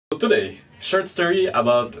today, short story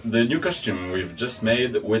about the new costume we've just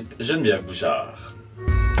made with Geneviève Bouchard.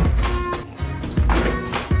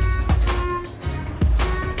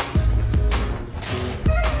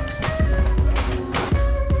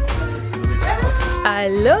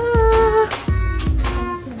 Hello!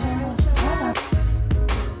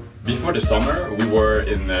 Before the summer, we were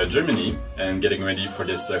in Germany and getting ready for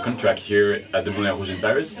this contract here at the Moulin Rouge in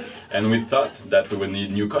Paris, and we thought that we would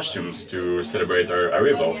need new costumes to celebrate our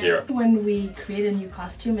arrival here. When we create a new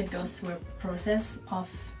costume, it goes through a process of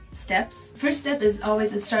steps. First step is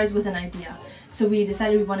always, it starts with an idea. So we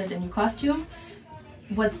decided we wanted a new costume.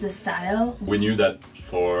 What's the style? We knew that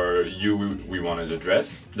for you we wanted a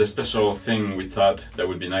dress. The special thing we thought that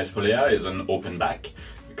would be nice for Lea is an open back,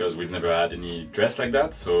 because we've never had any dress like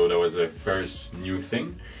that, so that was a first new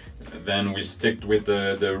thing. Then we sticked with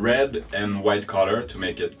the red and white color to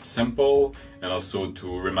make it simple and also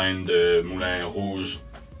to remind the Moulin Rouge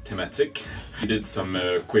thematic. We did some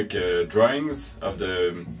quick drawings of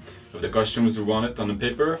the costumes we wanted on the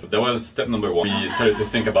paper. That was step number one. We started to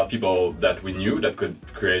think about people that we knew that could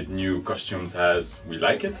create new costumes as we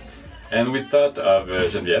like it. And we thought of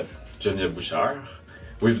Geneviève Bouchard.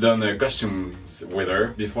 We've done costumes with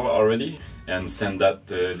her before already and sent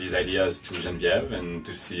these ideas to Geneviève and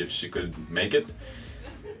to see if she could make it.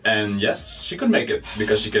 And yes, she could make it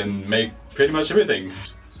because she can make pretty much everything.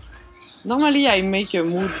 Normally I make a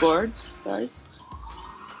mood board to start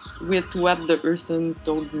with what the person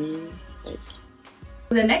told me.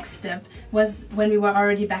 The next step was when we were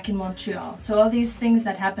already back in Montreal. So all these things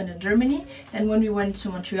that happened in Germany, then when we went to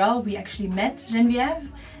Montreal, we actually met Geneviève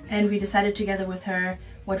and we decided together with her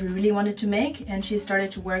what we really wanted to make, and she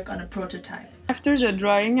started to work on a prototype. After the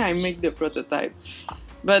drawing, I make the prototype.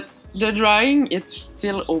 But the drawing, it's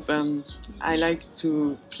still open. I like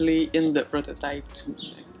to play in the prototype too.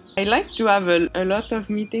 I like to have a lot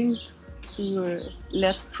of meetings to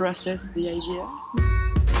let process the idea.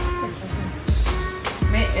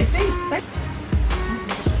 Mais essaye, peut-être.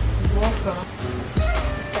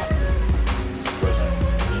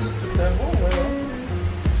 C'est un bon, ouais.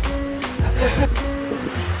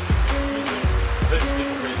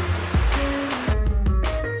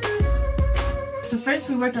 So first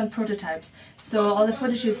we worked on prototypes. So all the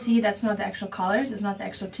footage you see, that's not the actual colors, it's not the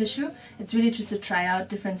actual tissue. It's really just to try out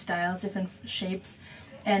different styles, different shapes.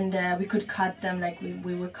 And we could cut them like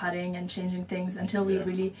we were cutting and changing things until we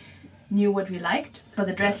really knew what we liked. For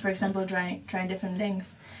the dress, for example, trying different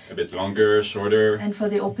length. A bit longer, shorter. And for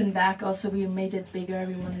the open back also, we made it bigger,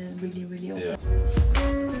 we wanted it really, really open.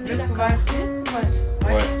 Juste ouvert ici? Ouais.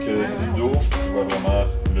 Ouais, que du dos, tu vois vraiment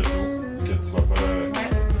le dos, que tu vois pas...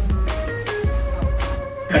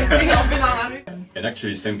 And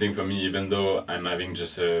actually, same thing for me, even though I'm having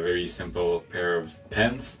just a very simple pair of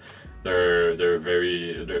pants, they're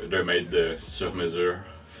made sur mesure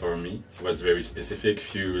for me. It was very specific,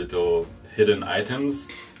 few little hidden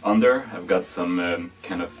items. Under, I've got some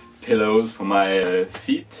kind of pillows for my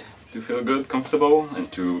feet to feel good, comfortable, and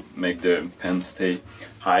to make the pants stay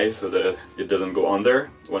high so that it doesn't go under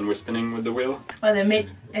when we're spinning with the wheel. Well, they're made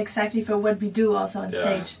exactly for what we do also on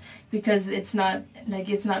stage, because it's not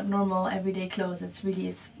normal everyday clothes. It's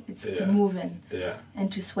really to move in and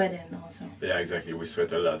to sweat in also. Yeah, exactly. We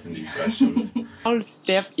sweat a lot in these costumes. All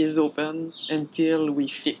step is open until we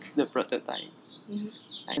fix the prototype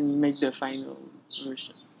and make the final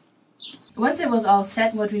version. Once it was all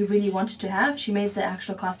set, what we really wanted to have, she made the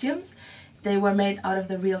actual costumes. They were made out of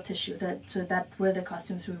the real tissue, so that were the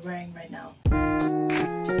costumes we're wearing right now.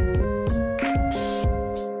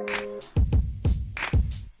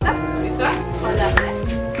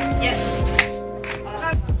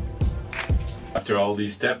 After all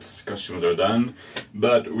these steps, costumes are done,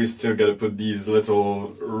 but we still gotta put these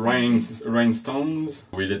little rhinestones.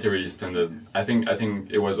 We literally spent I think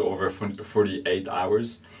it was over 48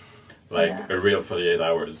 hours, like a real 48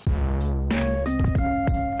 hours.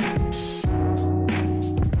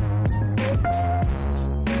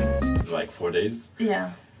 Like 4 days.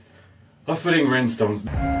 Yeah. Of putting rhinestones.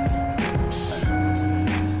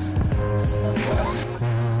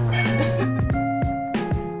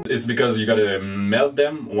 It's because you gotta melt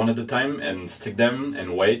them one at a time and stick them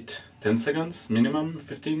and wait 10 seconds minimum,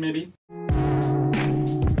 15 maybe.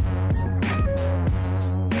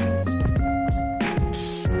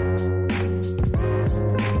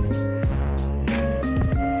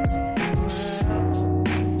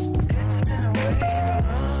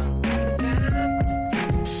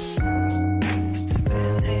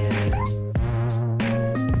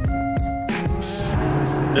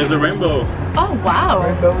 There's a rainbow! Oh wow!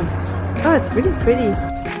 Oh, it's really pretty.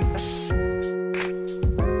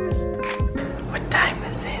 What time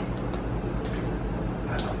is it?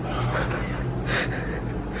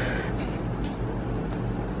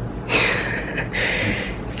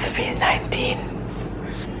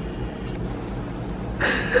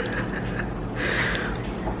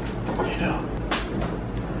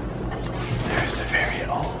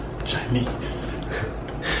 Chinese.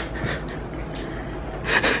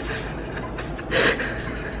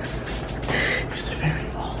 There's a very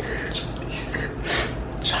old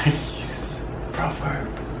Chinese proverb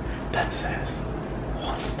that says,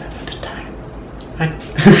 one step at a time.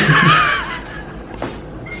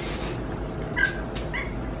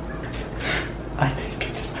 I take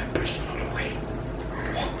it in my personal way.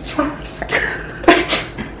 What's first?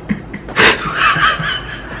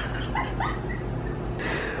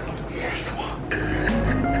 Here's one.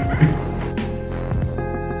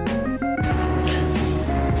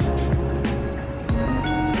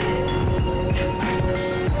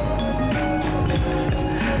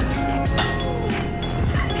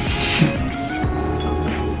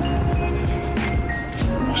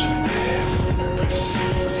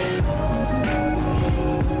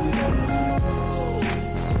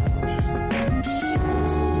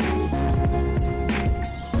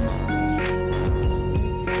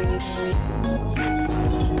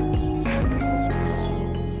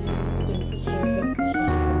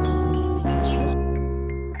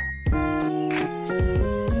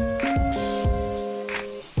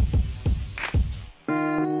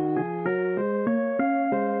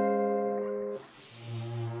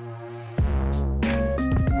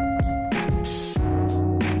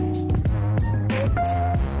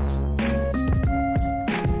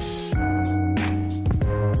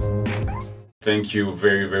 Thank you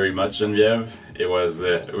very, very much, Geneviève. It was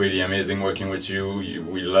really amazing working with you.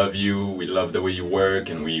 We love you, we love the way you work,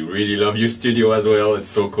 and we really love your studio as well. It's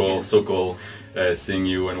so cool seeing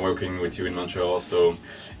you and working with you in Montreal. So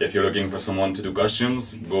if you're looking for someone to do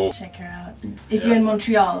costumes, go check her out. If you're in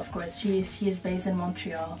Montreal, of course, she is based in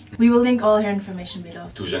Montreal. We will link all her information below.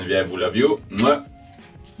 To Geneviève, we love you.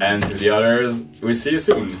 And to the others, we'll see you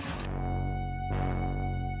soon.